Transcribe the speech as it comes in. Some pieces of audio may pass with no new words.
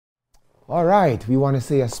All right, we want to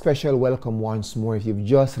say a special welcome once more. If you've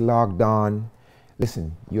just logged on,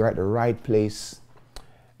 listen, you're at the right place.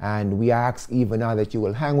 And we ask even now that you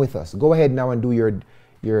will hang with us. Go ahead now and do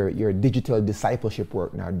your digital discipleship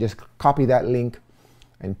work now. Just copy that link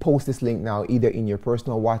and post this link now either in your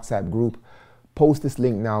personal WhatsApp group. Post this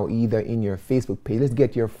link now either in your Facebook page. Let's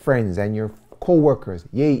get your friends and your co-workers,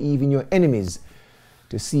 yea, even your enemies,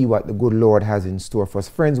 to see what the good Lord has in store for us.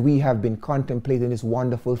 Friends, we have been contemplating this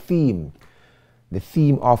wonderful theme, the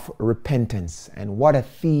theme of repentance. And what a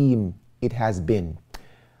theme it has been.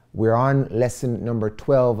 We're on lesson number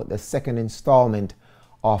 12, the second installment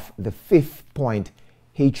of the fifth point,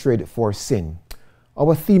 hatred for sin.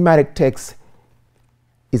 Our thematic text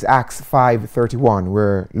is Acts 5:31,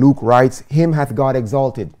 where Luke writes, "Him hath God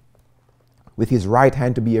exalted with his right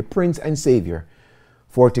hand to be a prince and savior,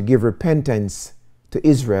 for to give repentance to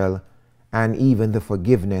Israel and even the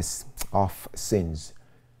forgiveness of sins."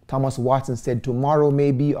 Thomas Watson said, "Tomorrow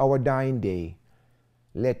may be our dying day.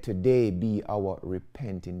 Let today be our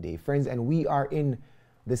repenting day." Friends, and we are in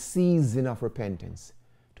the season of repentance.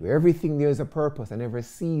 To everything there is a purpose and every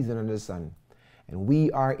season under the sun. And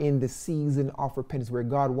we are in the season of repentance where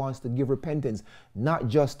God wants to give repentance, not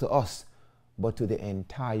just to us, but to the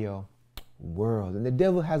entire world. And the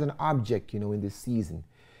devil has an object, in this season.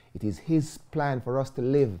 It is his plan for us to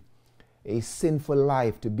live a sinful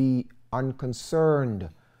life, to be unconcerned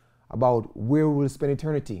about where we will spend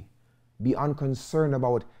eternity, be unconcerned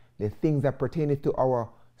about the things that pertain to our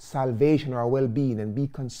salvation or our well-being, and be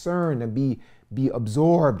concerned and be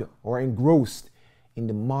absorbed or engrossed in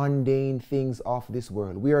the mundane things of this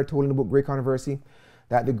world. We are told in the book Great Controversy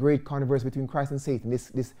that the great controversy between Christ and Satan,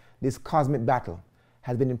 this cosmic battle,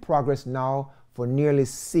 has been in progress now for nearly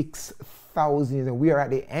 6,000 years, and we are at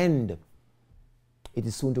the end. It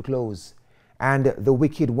is soon to close. And the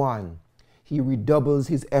wicked one, he redoubles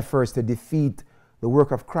his efforts to defeat the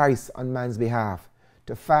work of Christ on man's behalf,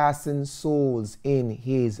 to fasten souls in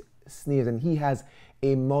his snares. And he has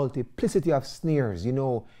a multiplicity of snares.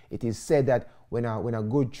 It is said that when a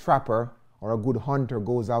good trapper or a good hunter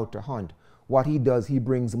goes out to hunt, what he does, he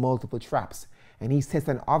brings multiple traps. And he sets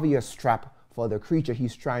an obvious trap for the creature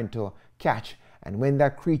he's trying to catch. And when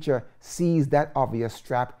that creature sees that obvious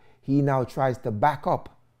trap, he now tries to back up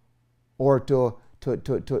or to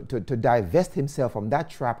divest himself from that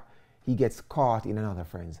trap. He gets caught in another,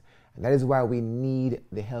 friends. And that is why we need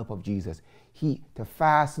the help of Jesus. To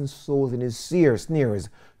fasten souls in his snares,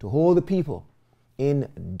 to hold the people in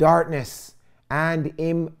darkness and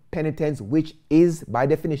impenitence, which is, by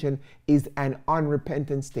definition, is an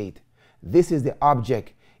unrepentant state. This is the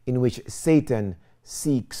object in which Satan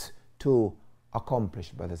seeks to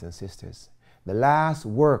accomplish, brothers and sisters. The last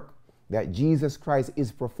work that Jesus Christ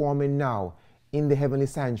is performing now in the heavenly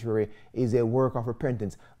sanctuary is a work of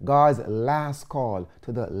repentance. God's last call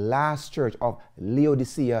to the last church of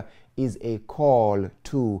Laodicea is a call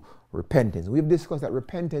to repentance. We've discussed that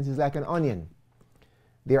repentance is like an onion.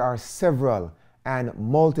 There are several and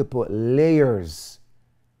multiple layers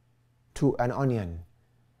to an onion.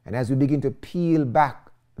 And as we begin to peel back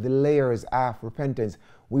the layers of repentance,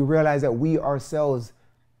 we realize that we ourselves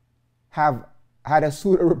have had a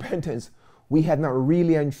sort of repentance. We had not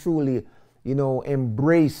really and truly,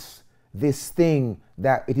 embraced this thing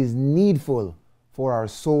that it is needful for our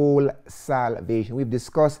soul salvation. We've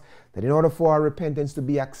discussed that in order for our repentance to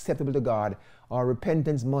be acceptable to God, our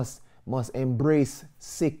repentance must embrace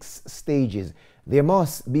 6 stages. There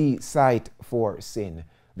must be sight for sin.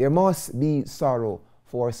 There must be sorrow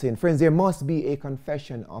for sin. Friends, there must be a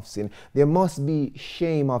confession of sin. There must be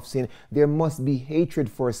shame of sin. There must be hatred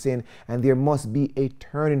for sin. And there must be a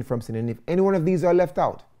turning from sin. And if any one of these are left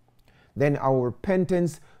out, then our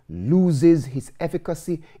repentance loses its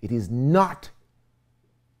efficacy. It is not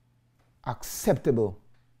acceptable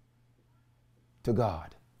to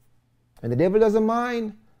God. And the devil doesn't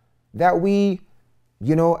mind that we,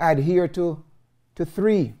 adhere to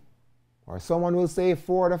 3. Or someone will say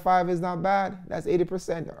 4 to 5 is not bad. That's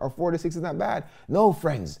 80%. Or 4 to 6 is not bad. No,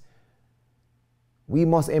 friends. We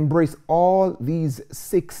must embrace all these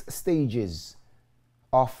 6 stages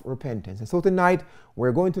of repentance. And so tonight,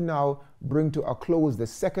 we're going to now bring to a close the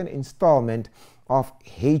second installment of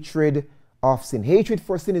hatred of sin. Hatred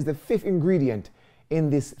for sin is the 5th ingredient in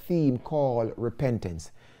this theme called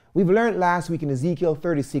repentance. We've learned last week in Ezekiel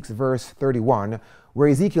 36, verse 31, where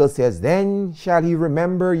Ezekiel says, "Then shall he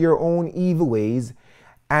remember your own evil ways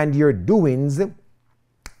and your doings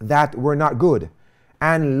that were not good,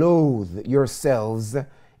 and loathe yourselves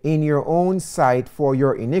in your own sight for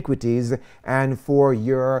your iniquities and for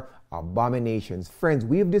your abominations." Friends,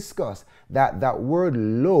 we've discussed that that word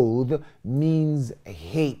loathe means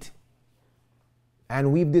hate.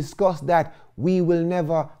 And we've discussed that we will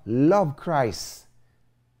never love Christ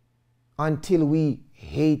until we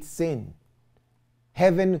hate sin.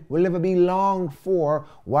 Heaven will never be longed for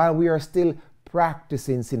while we are still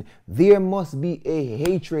practicing sin. There must be a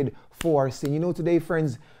hatred for sin. You know, today,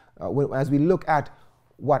 friends, as we look at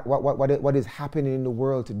what is happening in the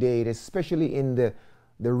world today, especially in the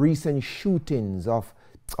recent shootings of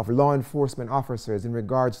law enforcement officers in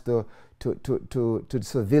regards to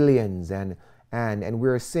civilians, and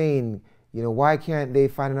we're saying, you know, why can't they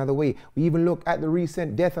find another way? We even look at the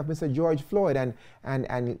recent death of Mr. George Floyd,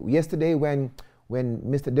 and yesterday when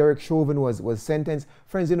Mr. Derek Chauvin was sentenced,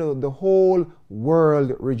 friends, you know, the whole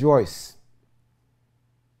world rejoiced.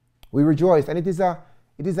 We rejoiced, and it is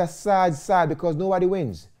a sad because nobody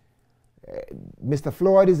wins. Mr.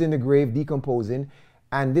 Floyd is in the grave decomposing,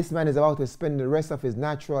 and this man is about to spend the rest of his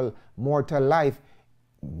natural mortal life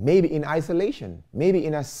maybe in isolation, maybe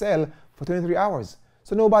in a cell for 23 hours.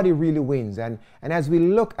 So nobody really wins. And as we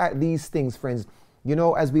look at these things, friends, you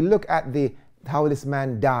know, as we look at how this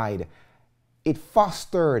man died, it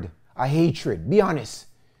fostered a hatred. Be honest.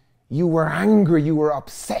 You were angry, you were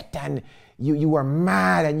upset, and you were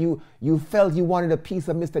mad, and you felt you wanted a piece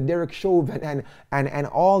of Mr. Derek Chauvin and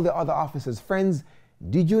all the other officers. Friends,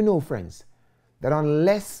 did you know, friends, that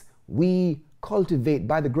unless we cultivate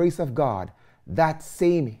by the grace of God that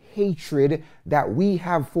same hatred that we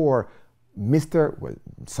have for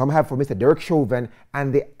some have for Mr. Derek Chauvin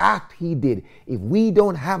and the act he did, if we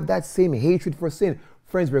don't have that same hatred for sin,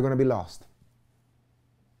 friends, we're going to be lost.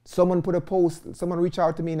 Someone put a post, someone reached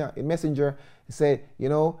out to me in Messenger and said, you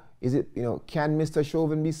know, can Mr.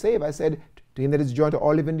 Chauvin be saved? I said, to him that is joined to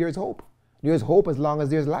all living, there is hope. There is hope as long as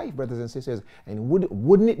there's life, brothers and sisters. And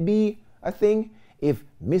wouldn't it be a thing if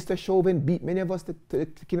Mr. Chauvin beat many of us to the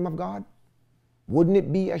kingdom of God? Wouldn't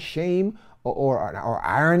it be a shame or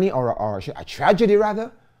irony or a tragedy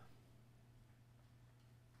rather?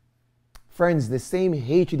 Friends, the same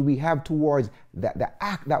hatred we have towards the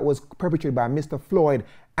act that was perpetrated by Mr. Floyd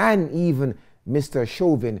and even Mr.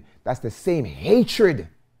 Chauvin, that's the same hatred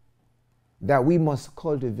that we must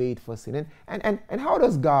cultivate for sin. And how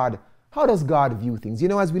does God view things? You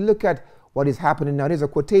know, as we look at what is happening now, there's a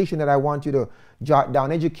quotation that I want you to jot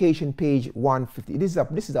down, Education, page 150.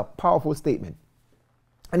 This is a powerful statement.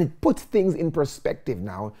 And it puts things in perspective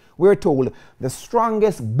now. We're told the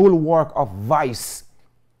strongest bulwark of vice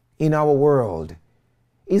in our world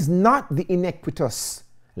is not the iniquitous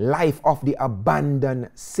life of the abandoned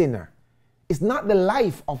sinner. It's not the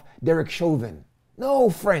life of Derek Chauvin. No,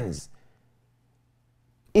 friends.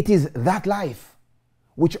 It is that life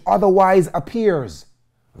which otherwise appears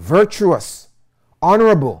virtuous,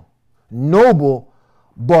 honorable, noble,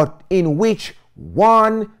 but in which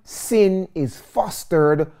one sin is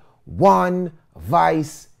fostered, one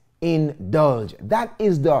vice indulged. That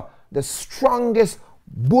is the strongest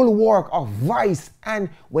bulwark of vice. And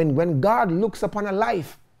when God looks upon a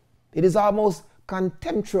life, it is almost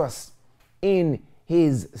contemptuous in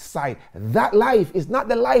his sight. That life is not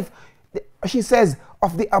the life, she says,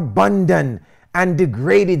 of the abandoned and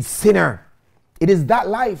degraded sinner. It is that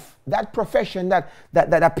life, that profession that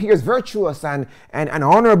appears virtuous and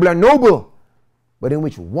honorable and noble, but in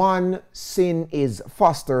which one sin is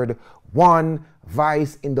fostered, one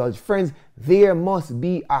vice indulged. Friends, there must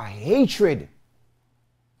be a hatred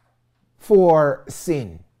for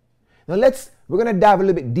sin. Now we're going to dive a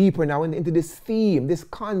little bit deeper now into this theme, this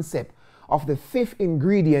concept of the fifth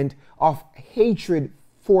ingredient of hatred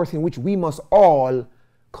for sin, which we must all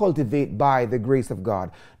cultivate by the grace of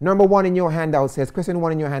God. Number one in your handout says, question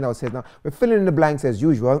one in your handout says, now we're filling in the blanks as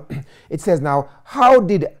usual. It says now, how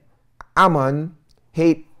did Ammon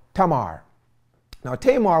hate Tamar? Now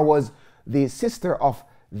Tamar was the sister of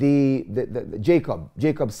the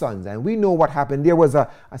Jacob's sons, and we know what happened. There was a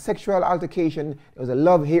sexual altercation, there was a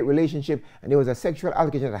love-hate relationship, and there was a sexual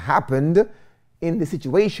altercation that happened in the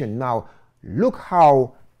situation. Now look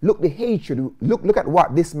the hatred, look at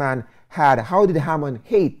what this man had. How did Ammon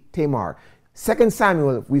hate Tamar? 2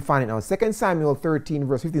 Samuel, we find it now. 2 Samuel 13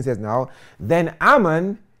 verse 15 says now, then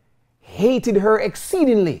Ammon hated her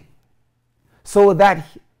exceedingly, so that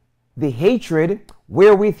the hatred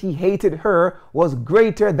wherewith he hated her was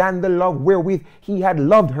greater than the love wherewith he had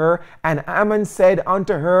loved her. And Ammon said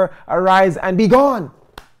unto her, arise and be gone.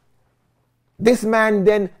 This man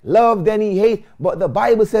then loved, then he hated, but the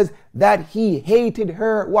Bible says that he hated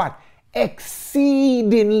her what?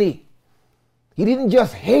 Exceedingly. He didn't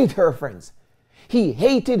just hate her, friends. He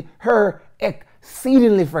hated her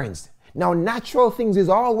exceedingly, friends. Now, natural things is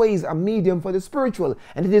always a medium for the spiritual,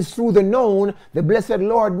 and it is through the known, the blessed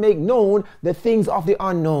Lord make known the things of the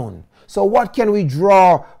unknown. So what can we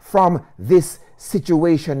draw from this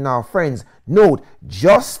situation now. Friends, note,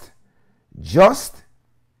 just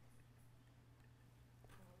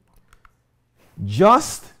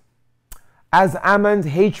as Ammon's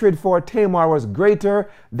hatred for Tamar was greater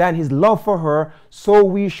than his love for her, so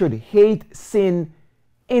we should hate sin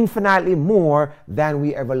infinitely more than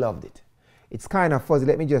we ever loved it. It's kind of fuzzy.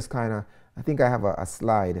 Let me just kind of, I think I have a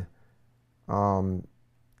slide.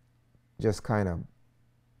 Just kind of.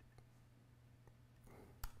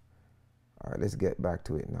 All right, let's get back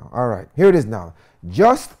to it now. All right, here it is now.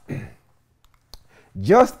 Just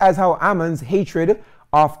as how Ammon's hatred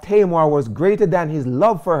of Tamar was greater than his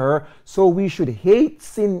love for her, so we should hate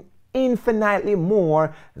sin infinitely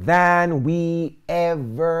more than we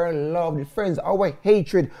ever loved it. Friends, our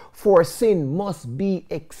hatred for sin must be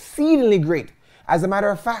exceedingly great. As a matter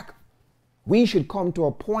of fact, we should come to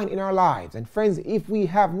a point in our lives. And friends, if we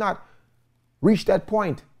have not reached that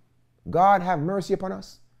point, God have mercy upon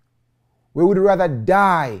us. We would rather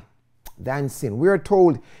die than sin. We're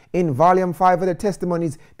told in volume 5 of the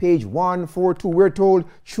Testimonies, page 142, we're told,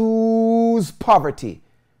 choose poverty,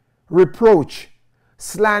 reproach,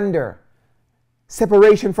 slander,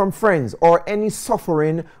 separation from friends, or any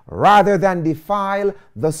suffering rather than defile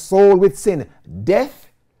the soul with sin. Death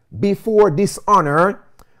before dishonor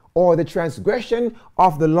or the transgression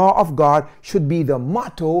of the law of God should be the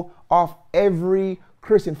motto of every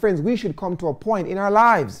Christian. Friends, we should come to a point in our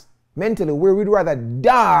lives mentally where we'd rather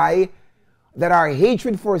die, that our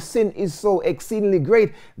hatred for sin is so exceedingly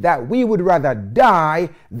great that we would rather die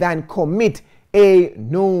than commit a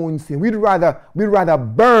known sin. We'd rather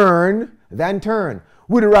burn than turn.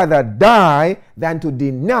 We'd rather die than to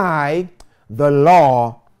deny the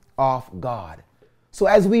law of God. So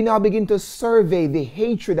as we now begin to survey the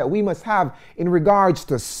hatred that we must have in regards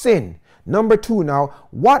to sin, number 2 now,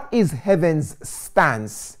 what is heaven's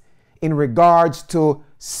stance in regards to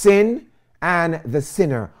sin and the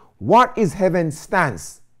sinner? What is heaven's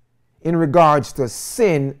stance in regards to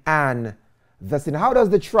sin and the sinner? How does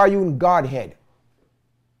the triune Godhead,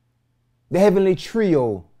 the heavenly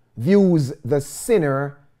trio, views the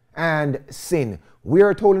sinner and sin? We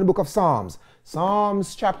are told in the book of Psalms,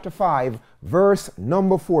 Psalms chapter 5, verse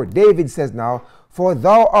number 4, David says now, "For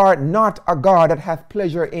thou art not a God that hath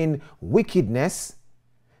pleasure in wickedness,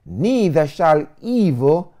 neither shall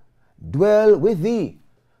evil dwell with thee."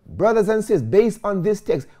 Brothers and sisters, based on this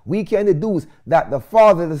text, we can deduce that the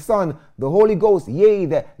Father, the Son, the Holy Ghost, yea,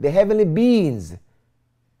 the heavenly beings,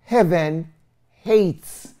 heaven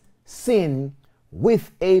hates sin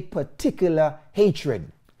with a particular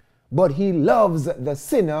hatred, but he loves the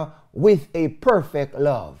sinner with a perfect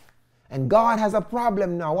love. And God has a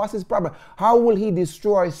problem now. What's his problem? How will he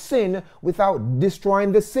destroy sin without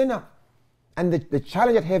destroying the sinner? And the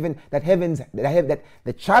challenge at heaven,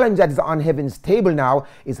 the challenge that is on heaven's table now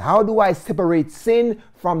is, how do I separate sin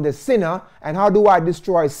from the sinner, and how do I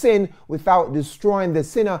destroy sin without destroying the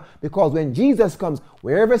sinner? Because when Jesus comes,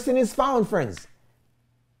 wherever sin is found, friends,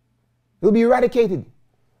 it will be eradicated.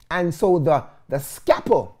 And so the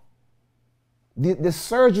scalpel, the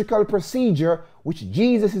surgical procedure which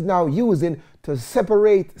Jesus is now using to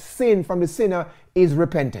separate sin from the sinner is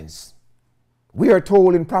repentance. We are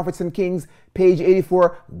told in Prophets and Kings, page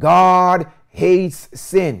 84, God hates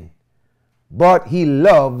sin, but he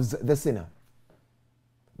loves the sinner.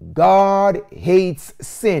 God hates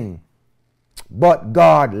sin, but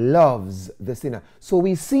God loves the sinner. So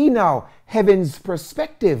we see now heaven's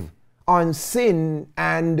perspective on sin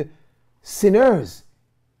and sinners.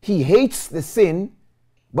 He hates the sin,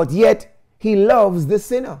 but yet he loves the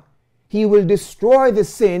sinner. He will destroy the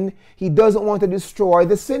sin. He doesn't want to destroy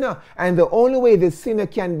the sinner. And the only way the sinner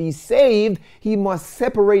can be saved, he must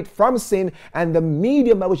separate from sin. And the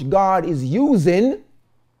medium by which God is using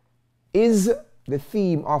is the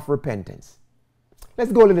theme of repentance.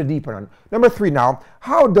 Let's go a little deeper on. Number 3 now.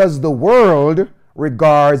 How does the world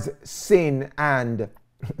regards sin and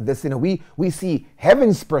the sinner? We see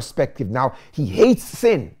heaven's perspective now. He hates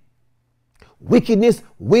sin. Wickedness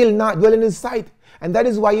will not dwell in his sight. And that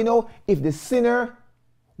is why, if the sinner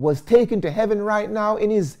was taken to heaven right now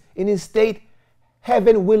in his state,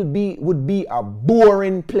 heaven would be a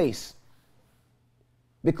boring place,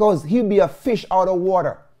 because he'd be a fish out of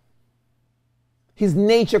water. His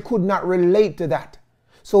nature could not relate to that.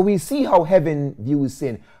 So we see how heaven views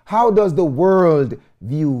sin. How does the world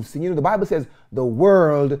view sin? The Bible says the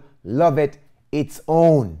world loveth its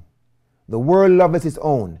own. The world loveth its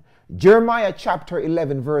own. Jeremiah chapter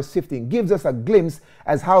 11 verse 15 gives us a glimpse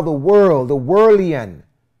as how the world, the worldlian,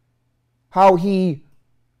 how he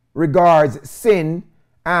regards sin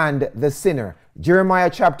and the sinner. Jeremiah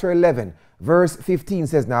chapter 11 verse 15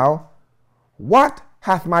 says now, "What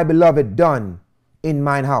hath my beloved done in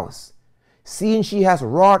mine house, seeing she has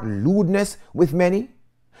wrought lewdness with many,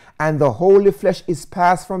 and the holy flesh is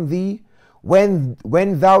passed from thee. When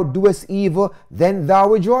thou doest evil, then thou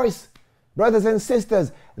rejoice. Brothers and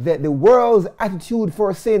sisters, the world's attitude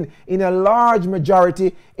for sin in a large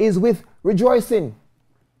majority is with rejoicing.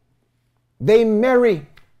 They merry.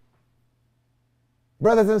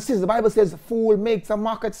 Brothers and sisters, the Bible says, fool makes a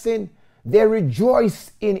mock at sin. They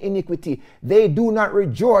rejoice in iniquity. They do not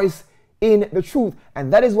rejoice in the truth.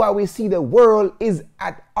 And that is why we see the world is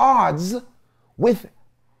at odds with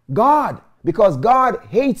God. Because God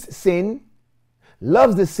hates sin,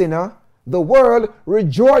 loves the sinner. The world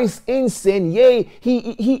rejoices in sin. Yea,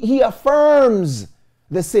 he affirms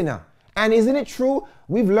the sinner. And isn't it true?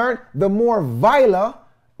 We've learned the more viler,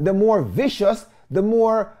 the more vicious, the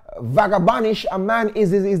more vagabondish a man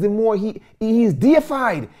is the more he's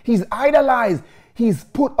deified, he's idolized, he's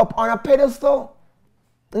put up on a pedestal.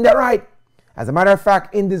 Isn't that right? As a matter of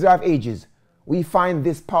fact, in Desire of Ages, we find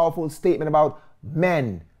this powerful statement about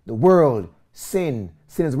men, the world, sin.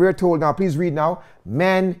 Sinners, we're told now, please read now.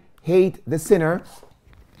 Men hate the sinner.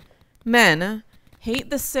 Men hate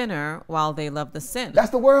the sinner while they love the sin. That's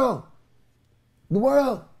the world. The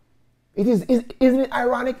world. Isn't it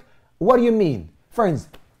ironic? What do you mean? Friends,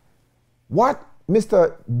 what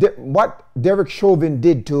Derek Chauvin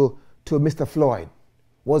did to Mr. Floyd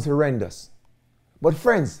was horrendous. But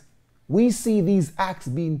friends, we see these acts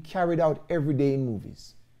being carried out every day in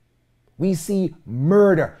movies. We see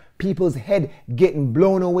murder, people's head getting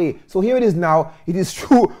blown away. So here it is now. It is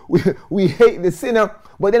true, we hate the sinner,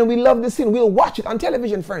 but then we love the sin. We'll watch it on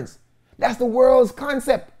television, friends. That's the world's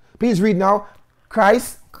concept. Please read now.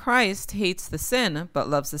 Christ hates the sin, but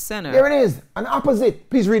loves the sinner. There it is, an opposite.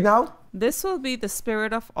 Please read now. This will be the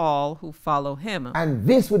spirit of all who follow him. And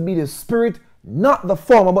this would be the spirit, not the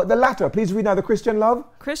former, but the latter. Please read now the Christian love.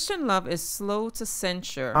 Christian love is slow to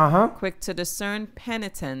censure, quick to discern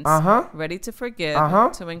penitence, ready to forgive,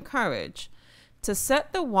 to encourage, to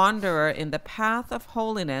set the wanderer in the path of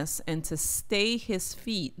holiness, and to stay his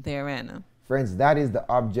feet therein. Friends, that is the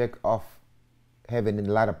object of heaven in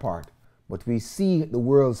the latter part. But we see the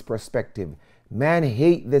world's perspective. Man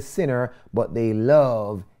hate the sinner, but they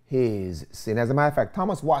love his sin. As a matter of fact,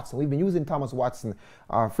 Thomas Watson, we've been using Thomas Watson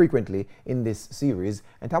frequently in this series.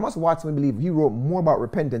 And Thomas Watson, we believe, he wrote more about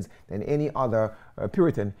repentance than any other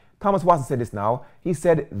Puritan. Thomas Watson said this now. He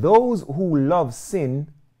said, those who love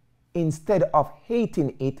sin instead of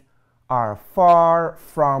hating it are far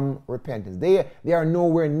from repentance. They are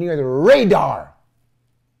nowhere near the radar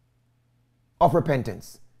of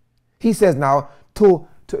repentance. He says now, to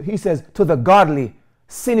the godly,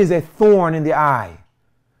 sin is a thorn in the eye.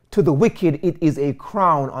 To the wicked, it is a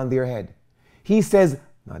crown on their head. He says,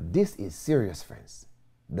 now this is serious, friends.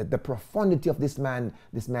 The profundity of this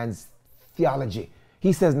man's theology.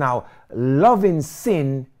 He says now, loving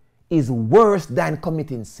sin is worse than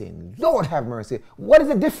committing sin. Lord have mercy. What is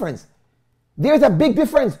the difference? There's a big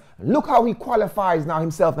difference. Look how he qualifies now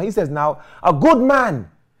himself. Now he says now, a good man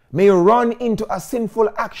may run into a sinful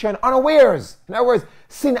action unawares. In other words,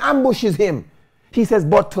 sin ambushes him. He says,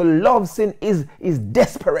 but to love sin is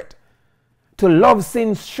desperate. To love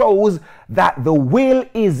sin shows that the will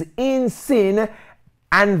is in sin,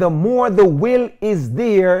 and the more the will is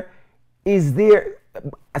there,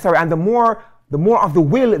 and the more of the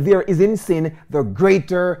will there is in sin, the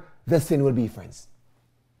greater the sin will be, friends.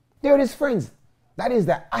 There it is, friends. That is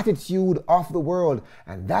the attitude of the world.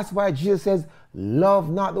 And that's why Jesus says, love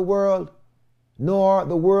not the world, nor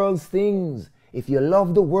the world's things. If you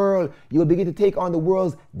love the world, you'll begin to take on the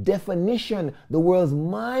world's definition, the world's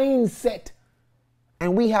mindset.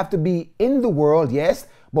 And we have to be in the world, yes,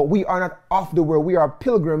 but we are not of the world. We are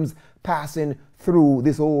pilgrims passing through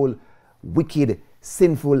this old wicked,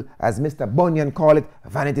 sinful, as Mr. Bunyan called it,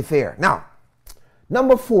 Vanity Fair. Now,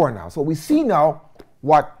 number 4 now. So we see now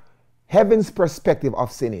what heaven's perspective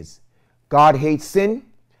of sin is. God hates sin,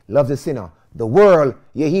 loves the sinner. The world,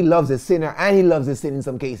 yeah, he loves the sinner and he loves the sin in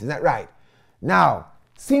some cases. Is that right? Now,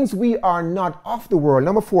 since we are not of the world,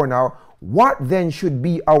 number 4 now, what then should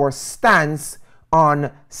be our stance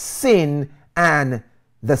on sin and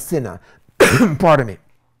the sinner? Pardon me.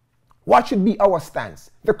 What should be our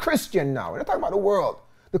stance? The Christian now. We're not talking about the world.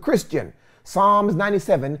 The Christian. Psalms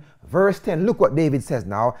 97, verse 10. Look what David says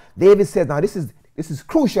now. David says now, this is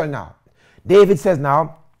crucial now. David says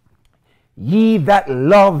now, ye that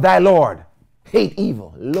love thy Lord, hate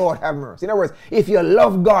evil. Lord have mercy. In other words, if you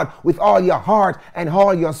love God with all your heart and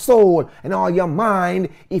all your soul and all your mind,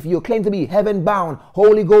 if you claim to be heaven bound,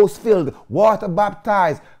 Holy Ghost filled, water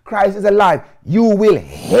baptized, Christ is alive, you will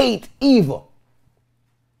hate evil.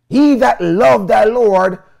 He that love thy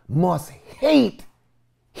Lord must hate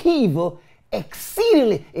evil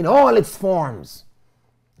exceedingly in all its forms.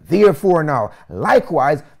 Therefore now,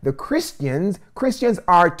 likewise, the Christians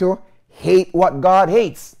are to hate what God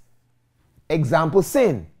hates. Example,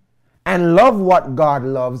 sin. And love what God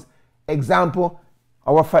loves. Example,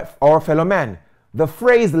 our fellow man. The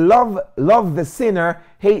phrase love the sinner,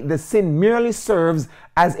 hate the sin merely serves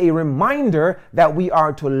as a reminder that we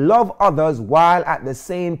are to love others while at the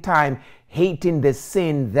same time hating the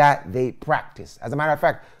sin that they practice. As a matter of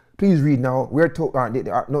fact, please read now. We're told,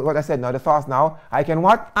 what I said now, the thoughts now. I can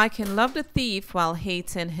what? I can love the thief while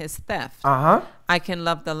hating his theft. I can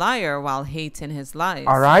love the liar while hating his lies.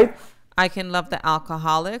 All right. I can love the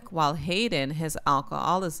alcoholic while hating his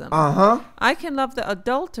alcoholism. I can love the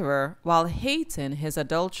adulterer while hating his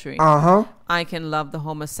adultery. I can love the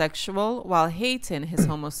homosexual while hating his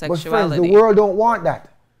homosexuality. But friends, the world don't want that.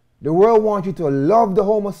 The world wants you to love the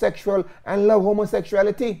homosexual and love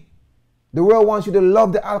homosexuality. The world wants you to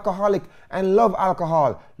love the alcoholic and love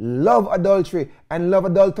alcohol, love adultery and love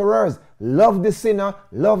adulterers, love the sinner,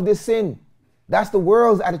 love the sin. That's the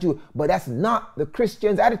world's attitude, but that's not the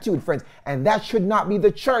Christian's attitude, friends. And that should not be the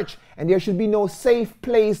church. And there should be no safe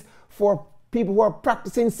place for people who are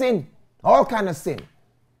practicing sin, all kind of sin.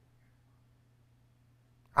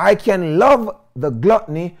 I can love the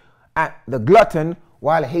glutton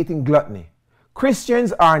while hating gluttony.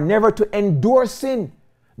 Christians are never to endure sin,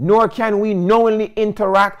 nor can we knowingly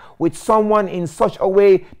interact with someone in such a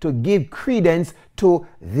way to give credence to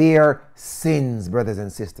their sins, brothers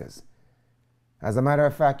and sisters. As a matter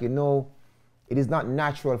of fact, you know, it is not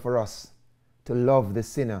natural for us to love the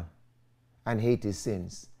sinner and hate his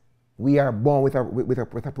sins. We are born with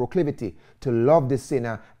a proclivity to love the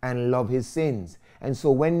sinner and love his sins. And so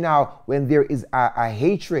when there is a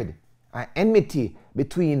hatred, an enmity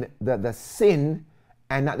between the sin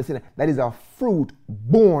and not the sinner, that is a fruit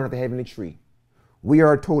born of the heavenly tree. We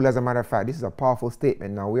are told, as a matter of fact, this is a powerful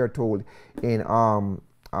statement now. We are told in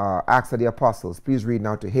Acts of the Apostles. Please read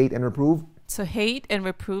now. To hate and reprove. To hate and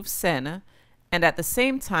reprove sin, and at the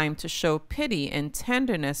same time to show pity and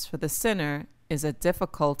tenderness for the sinner, is a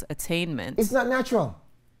difficult attainment. It's not natural.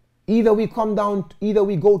 Either we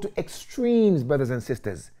go to extremes, brothers and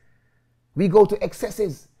sisters. We go to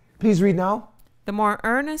excesses. Please read now. The more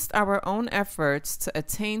earnest our own efforts to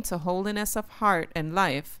attain to holiness of heart and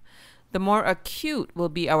life, the more acute will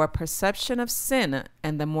be our perception of sin,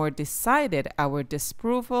 and the more decided our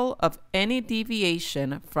disapproval of any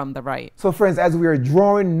deviation from the right. So friends, as we are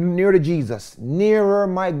drawing near to Jesus, nearer,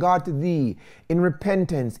 my God, to thee, in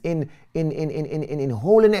repentance, in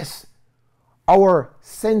holiness, our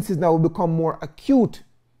senses now will become more acute.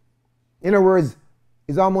 In other words,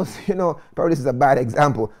 it's almost, probably this is a bad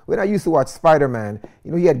example. When I used to watch Spider-Man,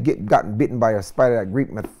 he had gotten bitten by a spider, that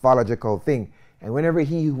Greek mythological thing. And whenever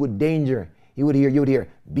he would danger, you would hear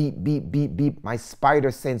beep, beep, beep, beep. My spider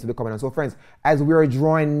sense would be coming on. So friends, as we are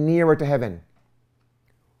drawing nearer to heaven,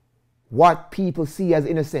 what people see as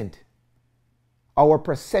innocent, our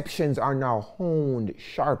perceptions are now honed,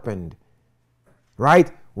 sharpened.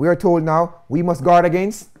 Right? We are told now we must guard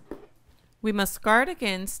against. We must guard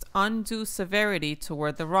against undue severity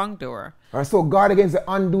toward the wrongdoer. All right, so guard against the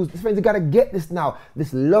undue. Friends, you got to get this now.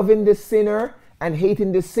 This loving the sinner and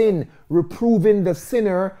hating the sin, reproving the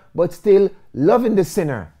sinner, but still loving the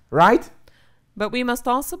sinner, right? But we must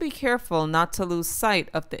also be careful not to lose sight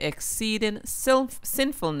of the exceeding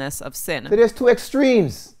sinfulness of sin. So there's two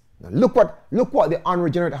extremes. Now look what the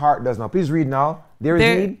unregenerate heart does now. Please read now.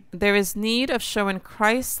 There is need of showing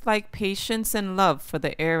Christ-like patience and love for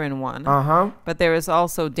the erring one. But there is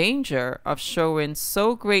also danger of showing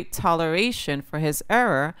so great toleration for his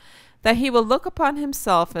error that he will look upon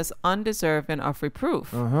himself as undeserving of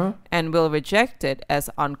reproof and will reject it as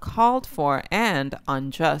uncalled for and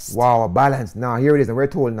unjust. Wow, a balance. Now, here it is, and we're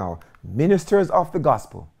told now, ministers of the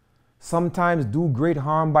gospel sometimes do great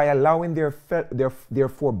harm by allowing their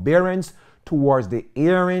forbearance towards the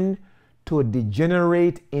erring to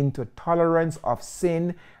degenerate into tolerance of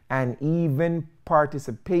sin and even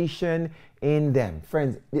participation in them.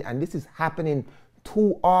 Friends, and this is happening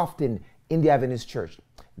too often in the Adventist church.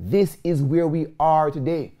 This is where we are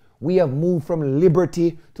today. We have moved from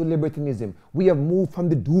liberty to libertinism. We have moved from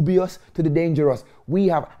the dubious to the dangerous.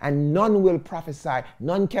 And none will prophesy.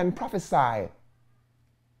 None can prophesy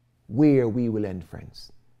where we will end,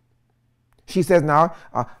 friends. She says now,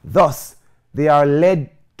 thus they are led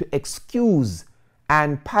to excuse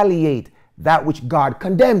and palliate that which God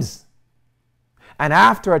condemns. And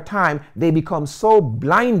after a time, they become so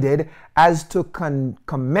blinded as to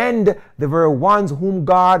commend the very ones whom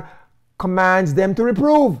God commands them to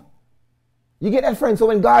reprove. You get that, friend? So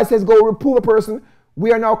when God says go reprove a person,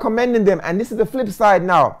 we are now commending them. And this is the flip side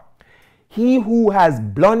now. He who has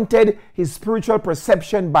blunted his spiritual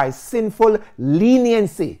perception by sinful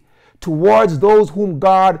leniency towards those whom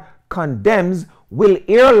God condemns will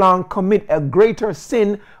ere long commit a greater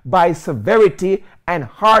sin by severity and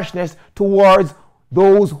harshness towards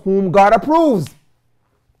those whom God approves.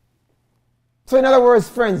 So in other words,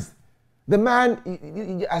 friends,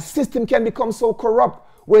 a system can become so corrupt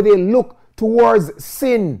where they look towards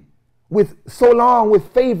sin with so long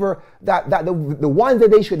with favor that the ones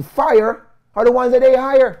that they should fire are the ones that they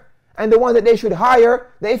hire. And the ones that they should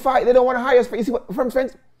hire, they fire. They don't want to hire us. You see what,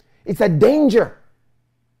 friends? It's a danger.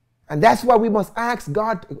 And that's why we must ask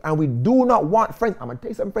God, and we do not want, friends, I'm going to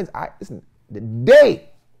tell you something, friends. Listen, the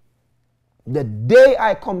day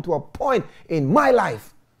I come to a point in my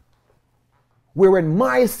life where when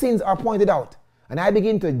my sins are pointed out and I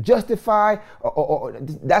begin to justify,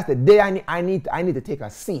 that's the day I need to take a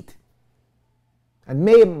seat. And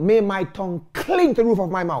may my tongue cling to the roof of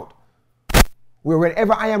my mouth, where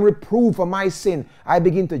whenever I am reproved for my sin, I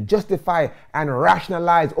begin to justify and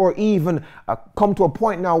rationalize, or even come to a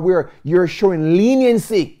point now where you're showing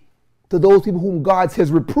leniency to those people whom God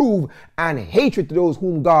says reprove, and hatred to those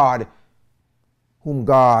whom God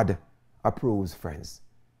approves, friends.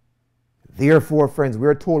 Therefore, friends,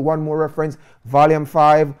 we're told, one more reference, volume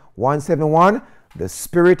 5, 171, the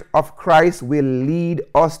Spirit of Christ will lead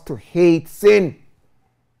us to hate sin,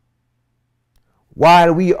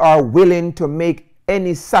 while we are willing to make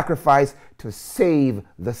any sacrifice to save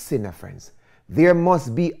the sinner, friends. There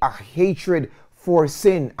must be a hatred for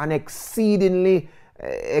sin, an exceedingly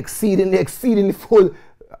full,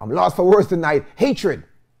 I'm lost for words tonight, hatred.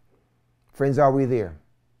 Friends, are we there?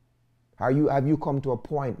 Have you come to a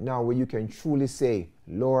point now where you can truly say,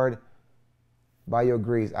 Lord, by your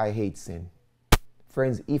grace, I hate sin?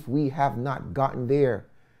 Friends, if we have not gotten there,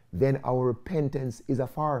 then our repentance is a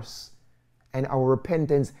farce. And our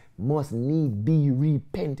repentance must need be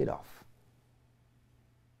repented of.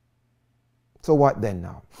 So what then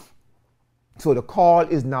now? So the call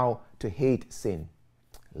is now to hate sin.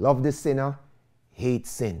 Love the sinner, hate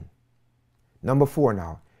sin. Number 4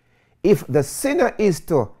 now. If the sinner is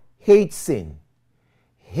to hate sin,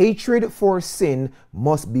 hatred for sin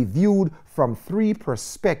must be viewed from 3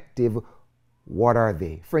 perspectives. What are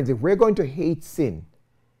they? Friends, if we're going to hate sin,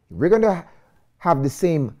 if we're going to have the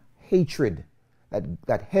same hatred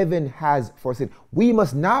that heaven has for sin, we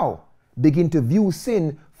must now begin to view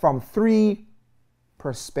sin from 3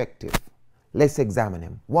 perspectives. Let's examine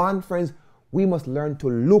them. 1, friends, we must learn to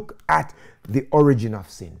look at the origin of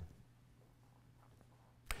sin.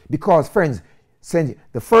 Because, friends,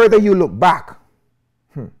 the further you look back,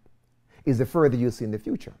 is the further you see in the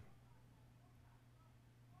future.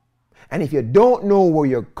 And if you don't know where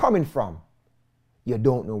you're coming from, you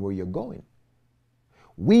don't know where you're going.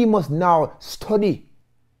 We must now study.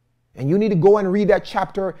 And you need to go and read that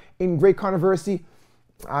chapter in Great Controversy,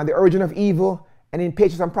 The Origin of Evil, and in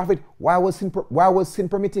Patriarchs and Prophets, why was sin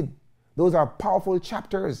permitted? Those are powerful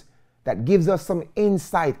chapters that gives us some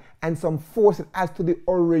insight and some force as to the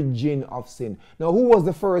origin of sin. Now, who was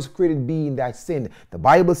the first created being that sinned? The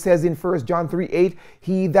Bible says in 1 John 3:8,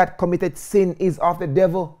 he that committed sin is of the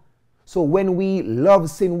devil. So when we love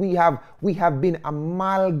sin, we have been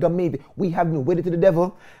amalgamated. We have been wedded to the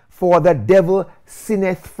devil, for the devil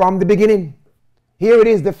sinneth from the beginning. Here it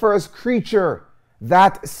is, the first creature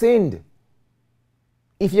that sinned.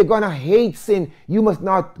 If you're going to hate sin, you must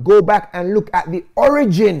not go back and look at the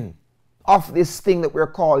origin of this thing that we're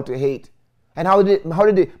called to hate. And how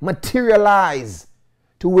did it materialize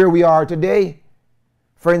to where we are today?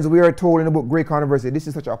 Friends, we are told in the book Great Controversy, this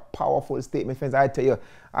is such a powerful statement, friends. I tell you,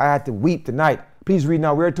 I had to weep tonight. Please read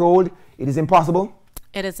now. We're told it is impossible.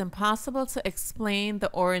 It is impossible to explain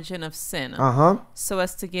the origin of sin so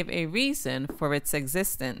as to give a reason for its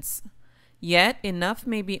existence. Yet enough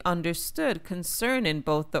may be understood concerning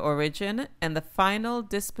both the origin and the final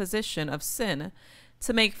disposition of sin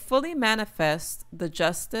to make fully manifest the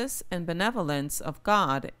justice and benevolence of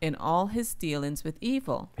God in all his dealings with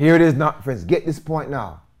evil. Here it is now, friends. Get this point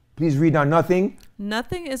now. Please read now.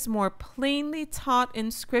 Nothing is more plainly taught in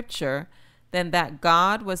Scripture than that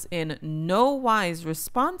God was in no wise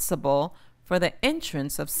responsible for the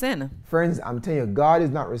entrance of sin. Friends, I'm telling you, God is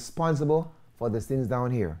not responsible for the sins down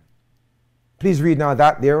here. Please read now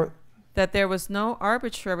that there was no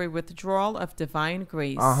arbitrary withdrawal of divine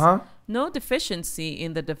grace, no deficiency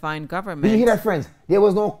in the divine government. Did you hear that, friends? There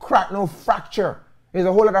was no crack, no fracture. There's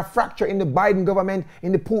a whole lot of fracture in the Biden government,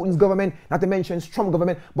 in the Putin's government, not to mention Trump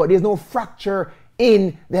government, but there's no fracture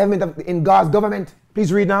in in God's government.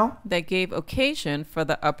 Please read now. That gave occasion for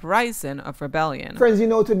the uprising of rebellion. Friends, you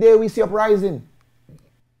know, today we see uprising.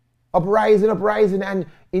 uprising, and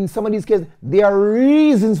in some of these cases, there are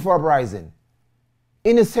reasons for uprising.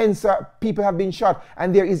 In a sense, people have been shot,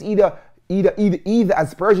 and there is either, as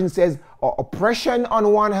Spurgeon says, oppression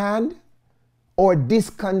on one hand, or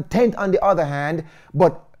discontent on the other hand,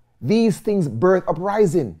 but these things birth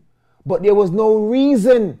uprising. But there was no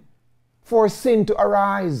reason for sin to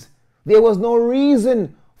arise. There was no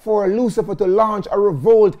reason for Lucifer to launch a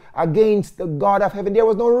revolt against the God of heaven. There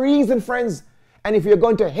was no reason, friends. And if you're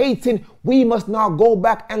going to hate sin, we must now go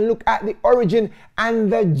back and look at the origin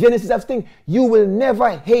and the genesis of things. You will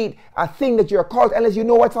never hate a thing that you're called unless you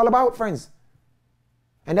know what it's all about, friends.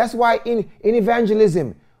 And that's why in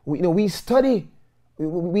evangelism, we study,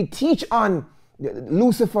 we teach on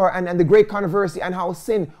Lucifer and the great controversy and how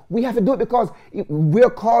sin, we have to do it because we're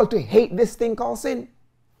called to hate this thing called sin.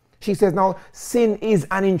 She says now, sin is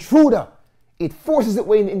an intruder. It forces its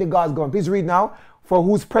way into God's government. Please read now. For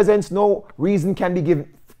whose presence no reason can be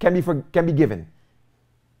given.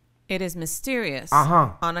 It is mysterious,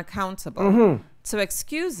 unaccountable. To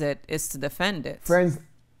excuse it is to defend it. Friends,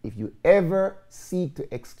 if you ever seek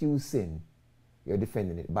to excuse sin, you're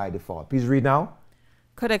defending it by default. Please read now.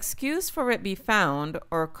 Could excuse for it be found,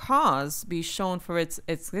 or cause be shown for its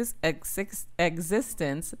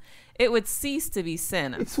existence, it would cease to be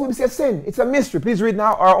sin. It's what we say sin. It's a mystery. Please read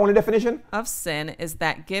now our only definition. Of sin is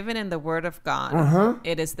that given in the word of God.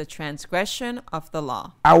 It is the transgression of the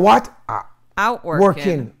law. A what?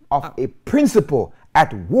 Outworking of a principle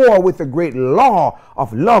at war with the great law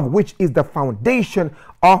of love, which is the foundation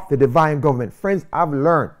of the divine government. Friends, I've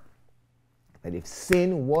learned that if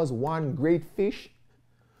sin was one great fish,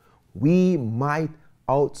 we might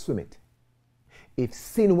outswim it. If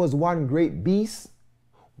sin was one great beast,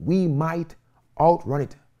 we might outrun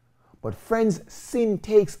it. But friends, sin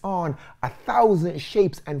takes on 1,000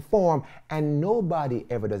 shapes and form, and nobody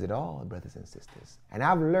ever does it all, brothers and sisters. And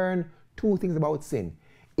I've learned two things about sin.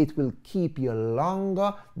 It will keep you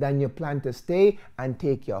longer than you plan to stay and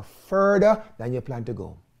take you further than you plan to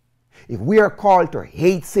go. If we are called to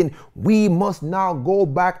hate sin, we must now go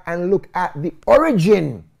back and look at the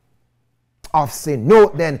origin of sin.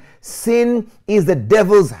 Note then, sin is the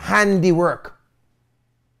devil's handiwork.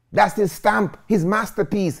 That's his stamp, his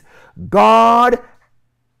masterpiece. God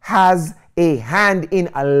has a hand in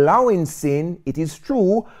allowing sin, it is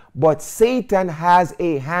true, but Satan has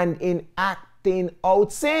a hand in acting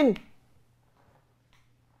out sin.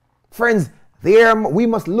 Friends, we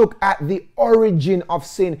must look at the origin of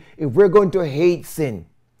sin if we're going to hate sin.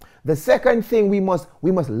 The second thing we must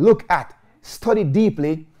look at, study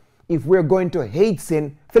deeply, if we're going to hate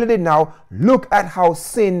sin, fill it in now, look at how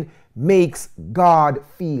sin makes God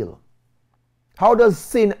feel. How does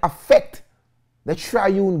sin affect the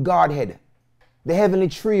triune Godhead, the heavenly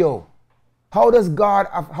trio? Yes, God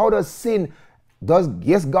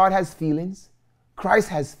has feelings. Christ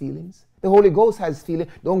has feelings. The Holy Ghost has feelings.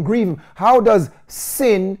 Don't grieve him. How does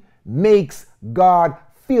sin makes God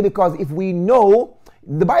feel? Because if we know,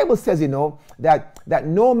 the Bible says, that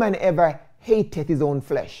no man ever hateth his own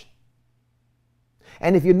flesh.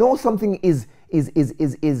 And if you know something is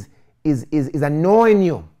annoying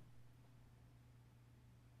you,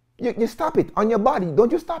 you stop it on your body.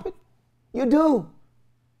 Don't you stop it? You do.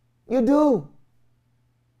 You do.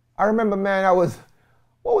 I remember, man,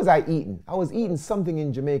 what was I eating? I was eating something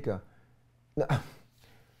in Jamaica. No,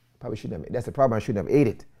 probably shouldn't have. That's the problem. I shouldn't have ate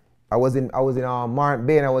it. I was in Martin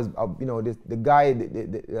Bay, and I was, the guy,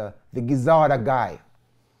 the gizzarda guy.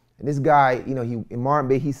 And this guy, in Martin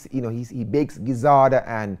Bay, he bakes gizzarda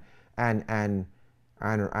and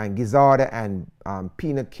gizzarda and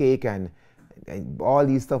peanut cake and all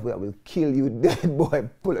these stuff that will kill you dead, boy,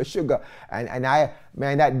 full of sugar. And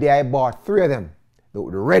that day I bought 3 of them. The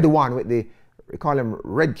red one with we call them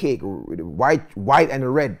red cake, with the white and the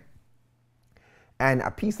red. And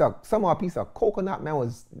a piece of coconut, man,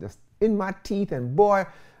 was just in my teeth. And boy,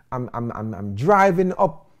 I'm driving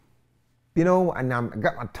up, and I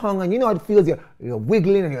got my tongue, and how it feels, you're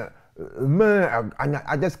wiggling, and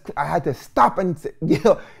I had to stop and say,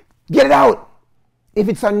 get it out. If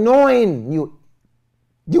it's annoying,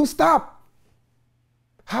 you stop.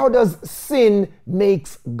 How does sin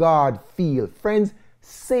makes God feel? Friends,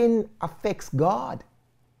 sin affects God.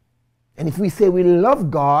 And if we say we love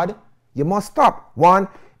God, you must stop. 1,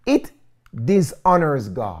 it dishonors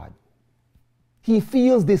God. He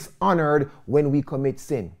feels dishonored when we commit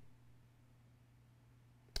sin.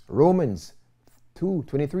 Romans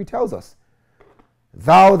 2:23 tells us,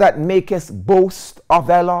 thou that makest boast of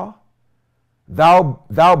thy law,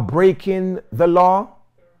 thou breaking the law,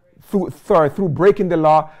 through breaking the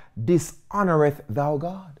law, dishonoreth thou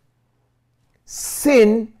God.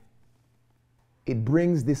 Sin it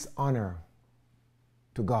brings dishonor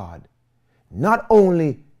to God. Not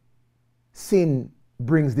only sin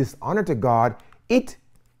brings dishonor to God, it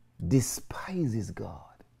despises God.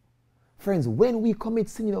 Friends, when we commit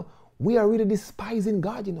sin, we are really despising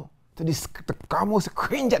God, to almost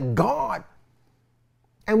cringe at God.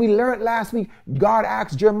 And we learned last week, God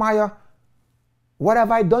asked Jeremiah, what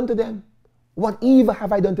have I done to them? What evil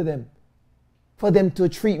have I done to them for them to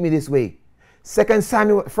treat me this way? 1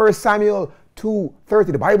 Samuel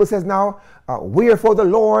 2:30, the Bible says now, wherefore the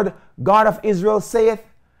Lord God of Israel saith,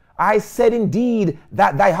 I said indeed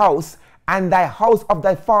that thy house and thy house of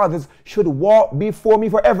thy fathers should walk before me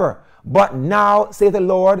forever. But now, saith the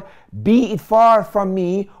Lord, be it far from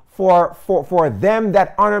me, for them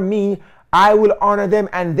that honor me, I will honor them,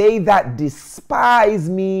 and they that despise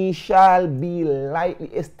me shall be lightly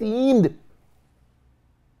esteemed.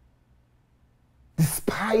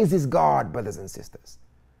 Despises God, brothers and sisters.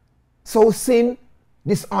 So sin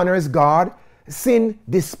dishonors God. Sin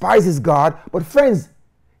despises God. But friends,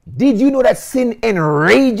 did you know that sin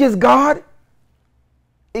enrages God?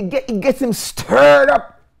 It gets him stirred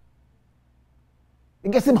up.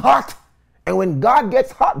 It gets him hot. And when God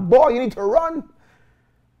gets hot, boy, you need to run.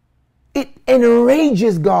 It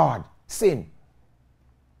enrages God, sin.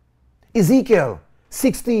 Ezekiel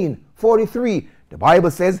 16:43, the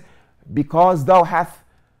Bible says, because thou hast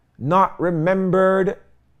not remembered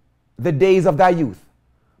the days of thy youth,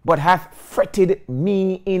 but hath fretted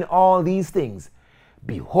me in all these things.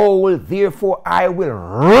 Behold, therefore I will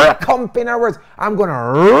recompense. In other words, I'm going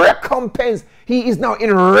to recompense. He is now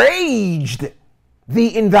enraged thee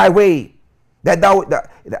in thy way.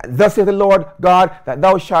 Thus saith the Lord God, that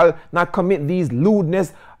thou shalt not commit these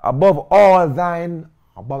lewdness above all thine.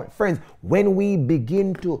 Friends, when we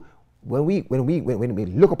begin to, when we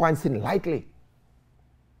look upon sin lightly,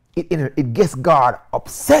 it gets God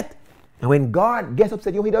upset. And when God gets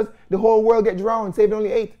upset, he does, the whole world gets drowned, saved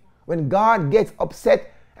only 8. When God gets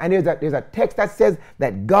upset, and there's a text that says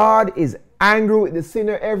that God is angry with the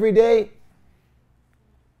sinner every day.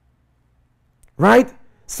 Right?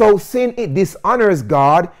 So sin, it dishonors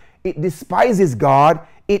God, it despises God,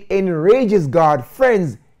 it enrages God.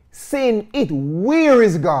 Friends, sin, it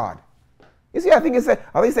wearies God. You see, I think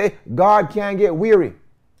they say God can't get weary.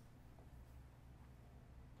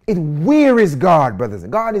 It wearies God, brothers.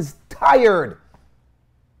 God is tired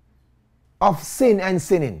of sin and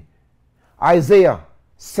sinning. Isaiah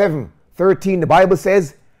 7:13, the Bible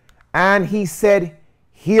says, and he said,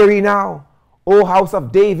 hear ye now, O house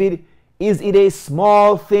of David, is it a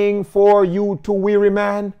small thing for you to weary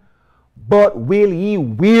man? But will ye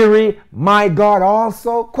weary my God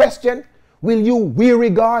also? Question, will you weary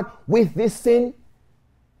God with this sin?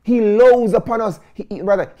 He loads upon us,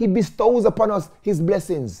 he bestows upon us his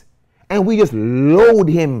blessings. And we just load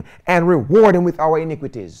him and reward him with our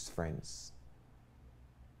iniquities, friends.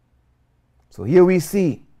 So here we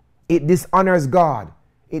see, it dishonors God.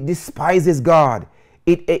 It despises God.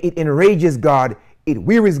 It enrages God. It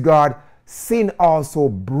wearies God. Sin also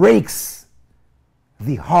breaks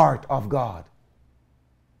the heart of God.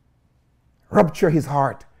 Rupture his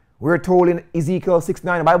heart. We're told in Ezekiel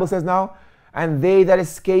 6:9, the Bible says now, and they that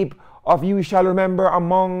escape of you shall remember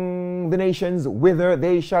among the nations whither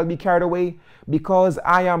they shall be carried away, because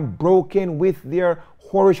I am broken with their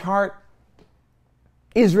whorish heart.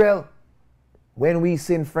 Israel, when we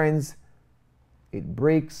sin, friends, it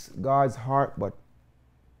breaks God's heart, but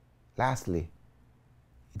lastly,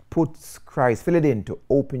 it puts Christ, fill it in, to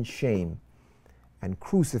open shame and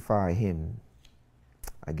crucify him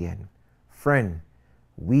again. Friend,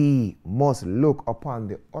 we must look upon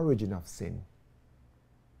the origin of sin.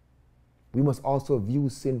 We must also view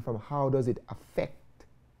sin from how does it affect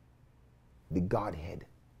the Godhead.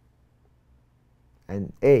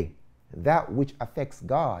 And that which affects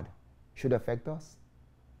God should affect us.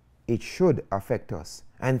 It should affect us.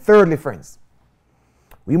 And thirdly, friends,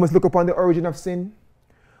 we must look upon the origin of sin.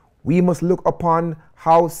 We must look upon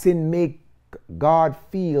how sin makes God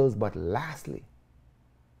feels. But lastly,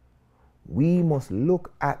 we must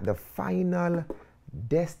look at the final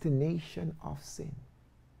destination of sin.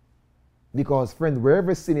 Because, friends,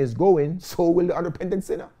 wherever sin is going, so will the unrepentant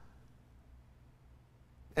sinner.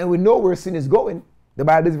 And we know where sin is going. The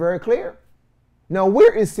Bible is very clear. Now,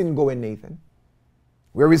 where is sin going, Nathan?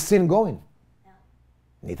 Where is sin going? Yeah.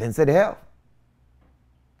 Nathan said hell.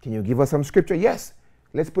 Can you give us some scripture? Yes.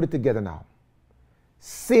 Let's put it together now.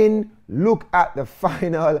 Sin, look at the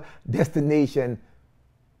final destination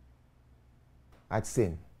at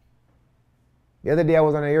sin. The other day I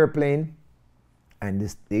was on an airplane, and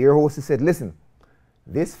the air hostess said, listen,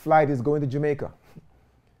 this flight is going to Jamaica.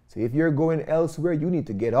 So if you're going elsewhere, you need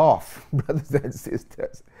to get off, brothers and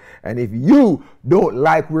sisters. And if you don't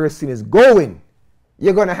like where sin is going,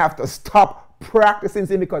 you're going to have to stop practicing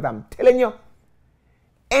sin, because I'm telling you,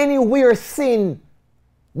 anywhere sin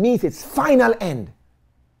meets its final end,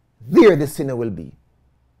 there the sinner will be.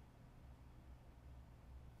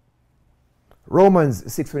 Romans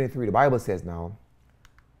 6:23, the Bible says now,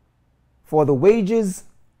 for the wages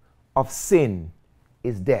of sin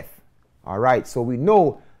is death. All right, so we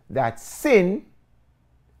know that sin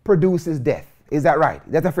produces death. Is that right?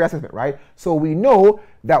 That's a fair assessment, right? So we know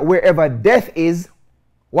that wherever death is,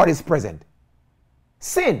 what is present?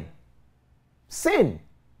 Sin. Sin.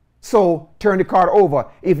 So turn the card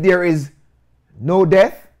over. If there is no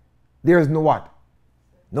death, there is no what?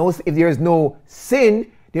 No. If there is no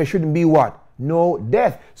sin, there shouldn't be what? No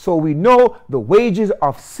death. So we know the wages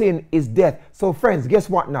of sin is death. So friends, guess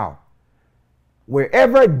what now?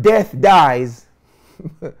 Wherever death dies,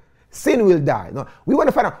 sin will die. Now, we want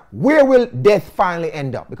to find out, where will death finally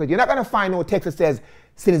end up? Because you're not going to find no text that says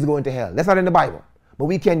sin is going to hell. That's not in the Bible. But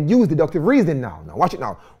we can use deductive reasoning now. Now watch it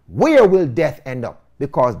now. Where will death end up?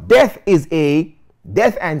 Because death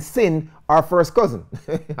and sin are first cousin.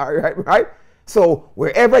 All right, right? So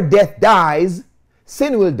wherever death dies,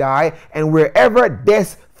 sin will die, and wherever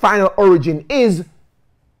death's final origin is,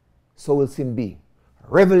 so will sin be.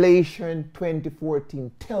 Revelation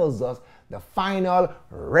 20:14 tells us the final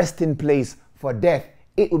resting place for death.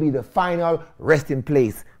 It will be the final resting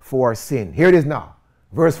place for sin. Here it is now.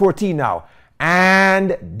 Verse 14 now.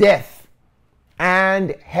 And death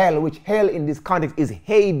and hell, which hell in this context is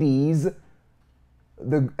Hades.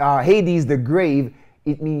 Hades, the grave.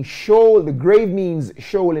 It means Sheol. The grave means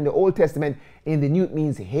Sheol in the Old Testament. In the New, it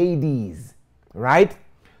means Hades. Right?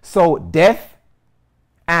 So death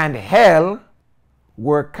and hell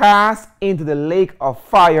were cast into the lake of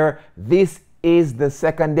fire. This is the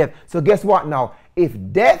second death. So guess what now? If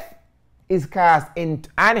death is cast into,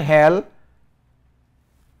 and hell,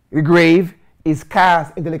 the grave, is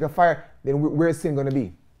cast into the lake of fire, then where's sin going to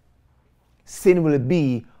be? Sin will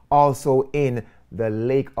be also in the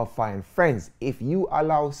lake of fire. And friends, if you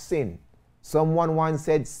allow sin, someone once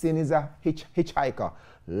said sin is a hitchhiker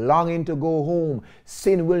longing to go home.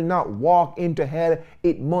 Sin will not walk into hell.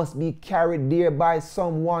 It must be carried there by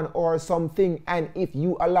someone or something. And if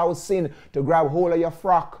you allow sin to grab hold of your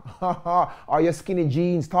frock or your skinny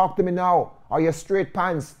jeans, talk to me now, or your straight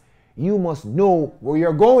pants, you must know where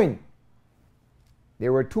you're going.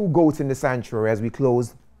 There were two goats in the sanctuary as we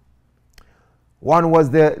close. One was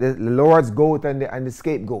the Lord's goat and the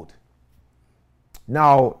scapegoat.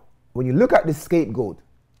 Now, when you look at the scapegoat,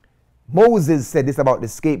 Moses said this about the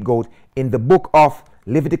scapegoat in the book of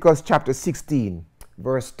Leviticus chapter 16,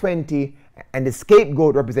 verse 20, and the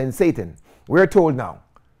scapegoat represents Satan. We're told now,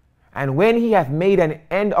 and when he hath made an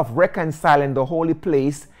end of reconciling the holy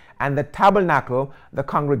place and the tabernacle, the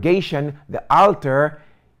congregation, the altar,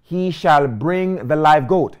 he shall bring the live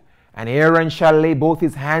goat. And Aaron shall lay both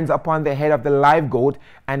his hands upon the head of the live goat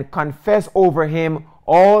and confess over him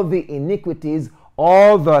all the iniquities,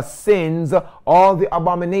 all the sins, all the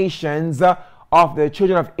abominations of the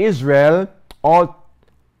children of Israel, all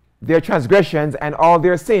their transgressions and all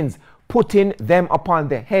their sins, putting them upon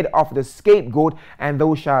the head of the scapegoat, and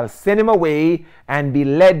thou shalt send him away and be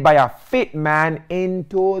led by a fit man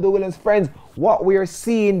into the wilderness. Friends, what we are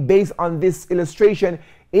seeing based on this illustration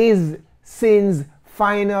is sin's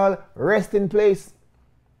final resting place.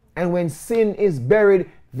 And when sin is buried,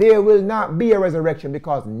 there will not be a resurrection,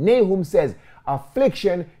 because Nahum says,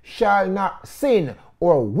 affliction shall not, sin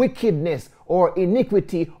or wickedness or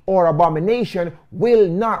iniquity or abomination will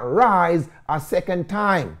not rise a second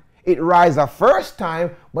time. It rises a first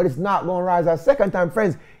time, but it's not going to rise a second time.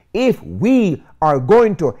 Friends, if we are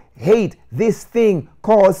going to hate this thing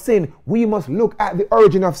called sin, we must look at the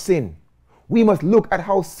origin of sin. We must look at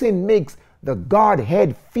how sin makes the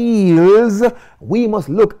Godhead feels. We must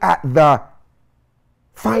look at the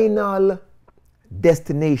final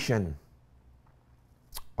destination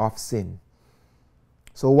of sin.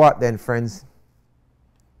 So what then, friends?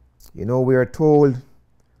 You know, we are told,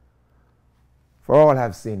 for all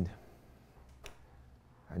have sinned.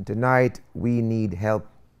 And tonight we need help.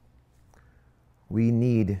 We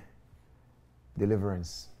need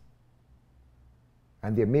deliverance.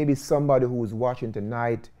 And there may be somebody who is watching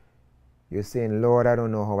tonight. You're saying, Lord, I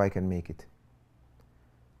don't know how I can make it.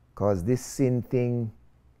 Because this sin thing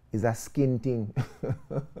is a skin thing.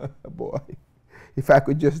 Boy, if I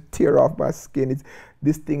could just tear off my skin, it's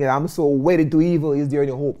this thing, and I'm so wedded to evil. Is there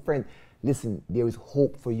any hope? Friend, listen, there is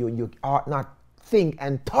hope for you, and you ought not think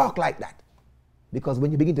and talk like that. Because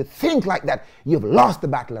when you begin to think like that, you've lost the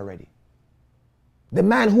battle already. The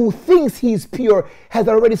man who thinks he's pure has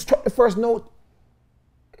already struck the first note.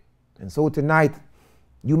 And so tonight,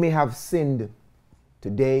 you may have sinned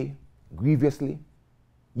today grievously.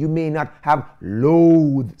 You may not have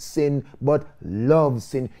loathed sin, but loved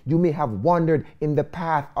sin. You may have wandered in the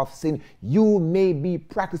path of sin. You may be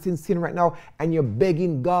practicing sin right now, and you're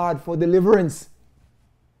begging God for deliverance.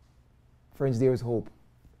 Friends, there is hope.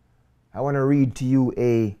 I want to read to you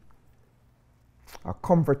a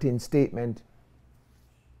comforting statement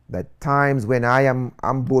that times when I am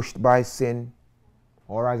ambushed by sin,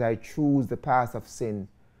 or as I choose the path of sin,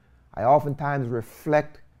 I oftentimes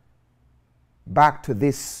reflect back to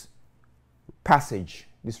this passage,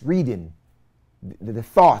 this reading, the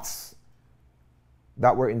thoughts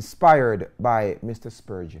that were inspired by Mr.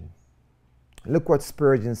 Spurgeon. Look what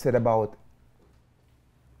Spurgeon said about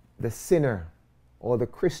the sinner or the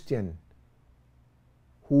Christian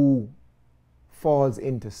who falls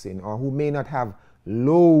into sin, or who may not have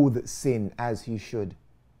loathed sin as he should.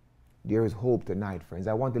 There is hope tonight, friends.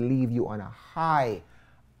 I want to leave you on a high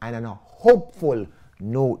and on a hopeful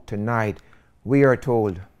note tonight. We are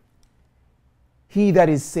told, he that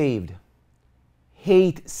is saved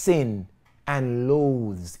hates sin and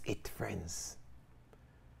loathes it, friends.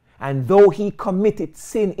 And though he committed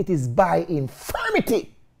sin, it is by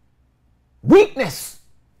infirmity, weakness.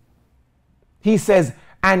 He says,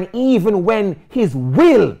 and even when his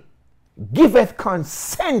will giveth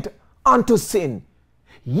consent unto sin,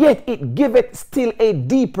 yet it giveth still a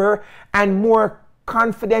deeper and more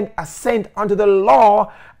confident assent unto the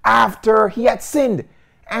law after he had sinned.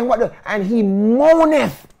 And he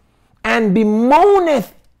moaneth and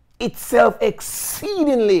bemoaneth itself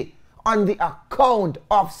exceedingly on the account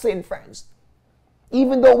of sin, friends.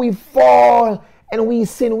 Even though we fall and we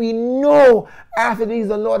sin, we know after this,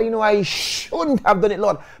 the Lord, I shouldn't have done it,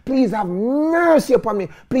 Lord. Please have mercy upon me.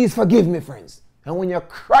 Please forgive me, friends. And when you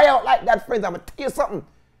cry out like that, friends, I'm going to tell you something.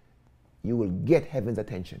 You will get heaven's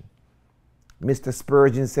attention. Mr.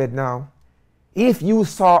 Spurgeon said, now, if you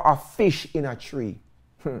saw a fish in a tree,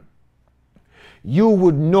 you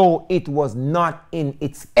would know it was not in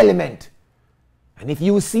its element. And if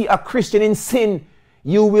you see a Christian in sin,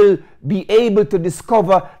 you will be able to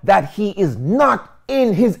discover that he is not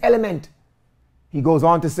in his element. He goes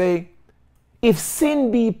on to say, if sin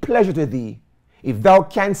be pleasure to thee, if thou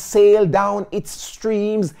canst sail down its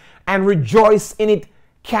streams and rejoice in it,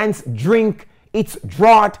 canst drink its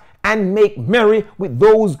draught and make merry with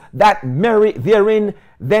those that marry therein,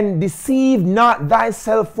 then deceive not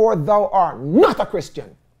thyself, for thou art not a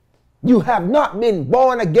Christian. You have not been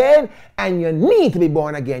born again, and you need to be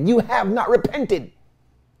born again. You have not repented.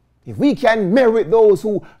 If we can merit those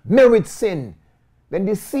who merit sin, then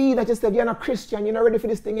deceive that yourself, you're not Christian, you're not ready for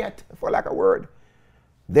this thing yet, for lack of word.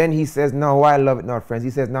 Then he says, no, I love it not, friends.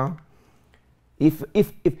 He says, now, if,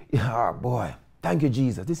 oh boy, thank you,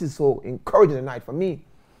 Jesus. This is so encouraging tonight for me.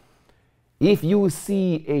 If you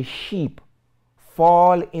see a sheep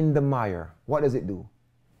fall in the mire, what does it do?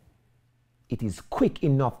 It is quick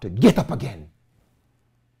enough to get up again.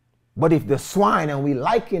 But if the swine, and we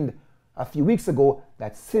likened a few weeks ago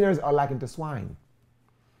that sinners are likened to swine.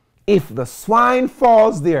 If the swine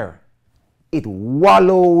falls there, it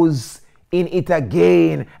wallows in it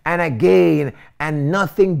again and again, and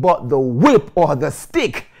nothing but the whip or the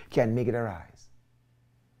stick can make it arise.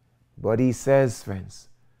 But he says, friends,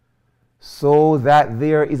 so that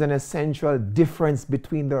there is an essential difference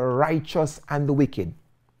between the righteous and the wicked,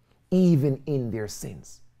 even in their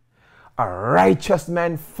sins. A righteous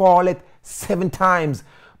man falleth 7 times,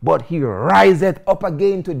 but he riseth up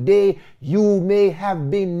again. Today you may have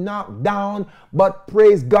been knocked down, but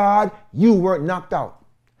praise God, you weren't knocked out.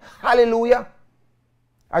 Hallelujah.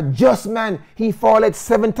 A just man, he falleth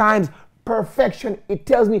 7 times. Perfection, it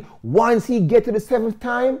tells me, once he gets to the 7th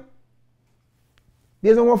time,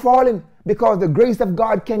 there's no more falling, because the grace of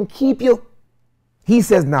God can keep you. He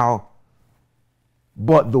says now,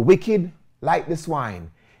 but the wicked, like the swine,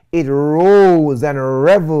 it rolls and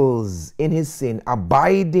revels in his sin,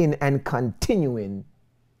 abiding and continuing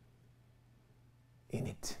in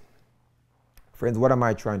it. Friends, what am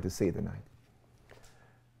I trying to say tonight?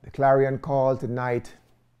 The clarion call tonight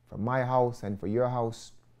for my house and for your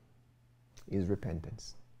house is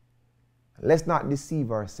repentance. Let's not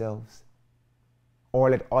deceive ourselves or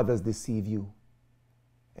let others deceive you.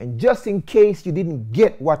 And just in case you didn't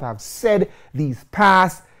get what I've said these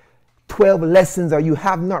past 12 lessons, or you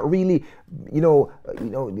have not really,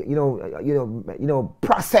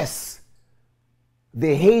 process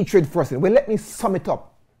the hatred for sin. Well, let me sum it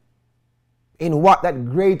up in what that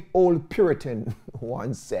great old Puritan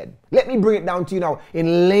once said. Let me bring it down to you now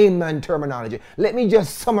in layman terminology. Let me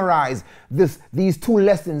just summarize these two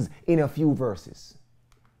lessons in a few verses.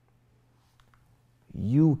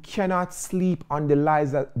 You cannot sleep on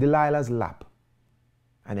Delilah's lap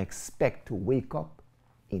and expect to wake up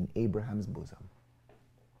in Abraham's bosom.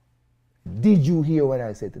 Did you hear what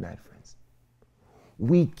I said tonight, friends?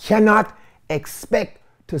 We cannot expect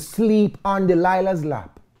to sleep on Delilah's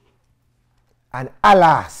lap and,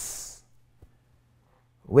 alas,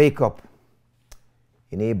 wake up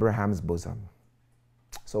in Abraham's bosom.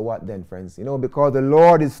 So what then, friends? You know, because the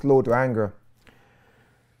Lord is slow to anger,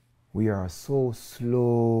 we are so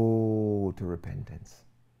slow to repentance.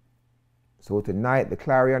 So tonight the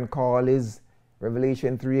clarion call is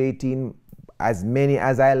Revelation 3:18, as many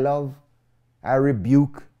as I love, I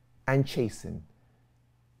rebuke and chasten.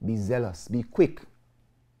 Be zealous, be quick.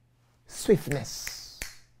 Swiftness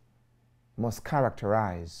must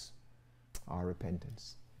characterize our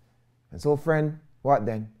repentance. And so, friend, what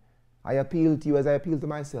then? I appeal to you as I appeal to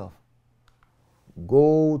myself.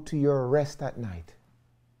 Go to your rest at night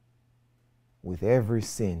with every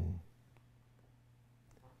sin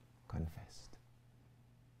confessed.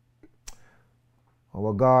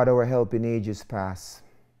 Our God, our help in ages past,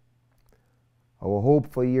 our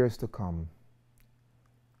hope for years to come,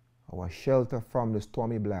 our shelter from the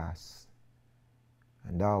stormy blasts,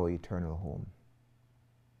 and our eternal home.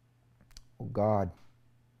 Oh God,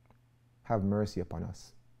 have mercy upon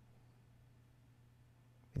us.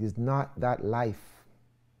 It is not that life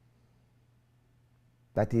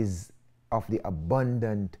that is of the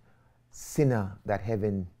abundant sinner that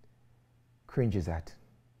heaven cringes at.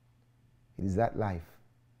 It is that life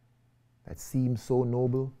that seems so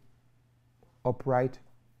noble, upright,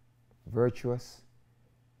 virtuous,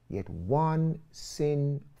 yet one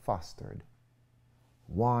sin fostered,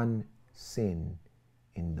 one sin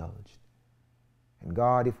indulged. And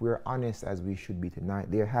God, if we're honest as we should be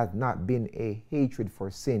tonight, there has not been a hatred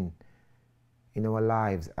for sin in our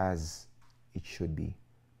lives as it should be.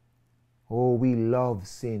 Oh, we love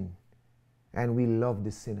sin and we love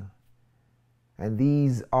the sinner. And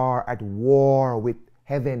these are at war with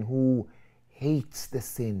heaven, who hates the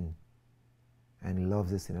sin and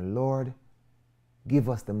loves the sinner. Lord, give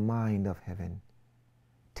us the mind of heaven.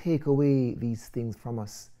 Take away these things from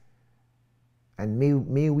us. And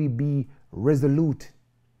may we be resolute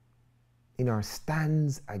in our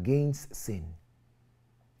stands against sin,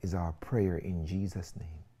 is our prayer in Jesus'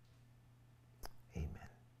 name.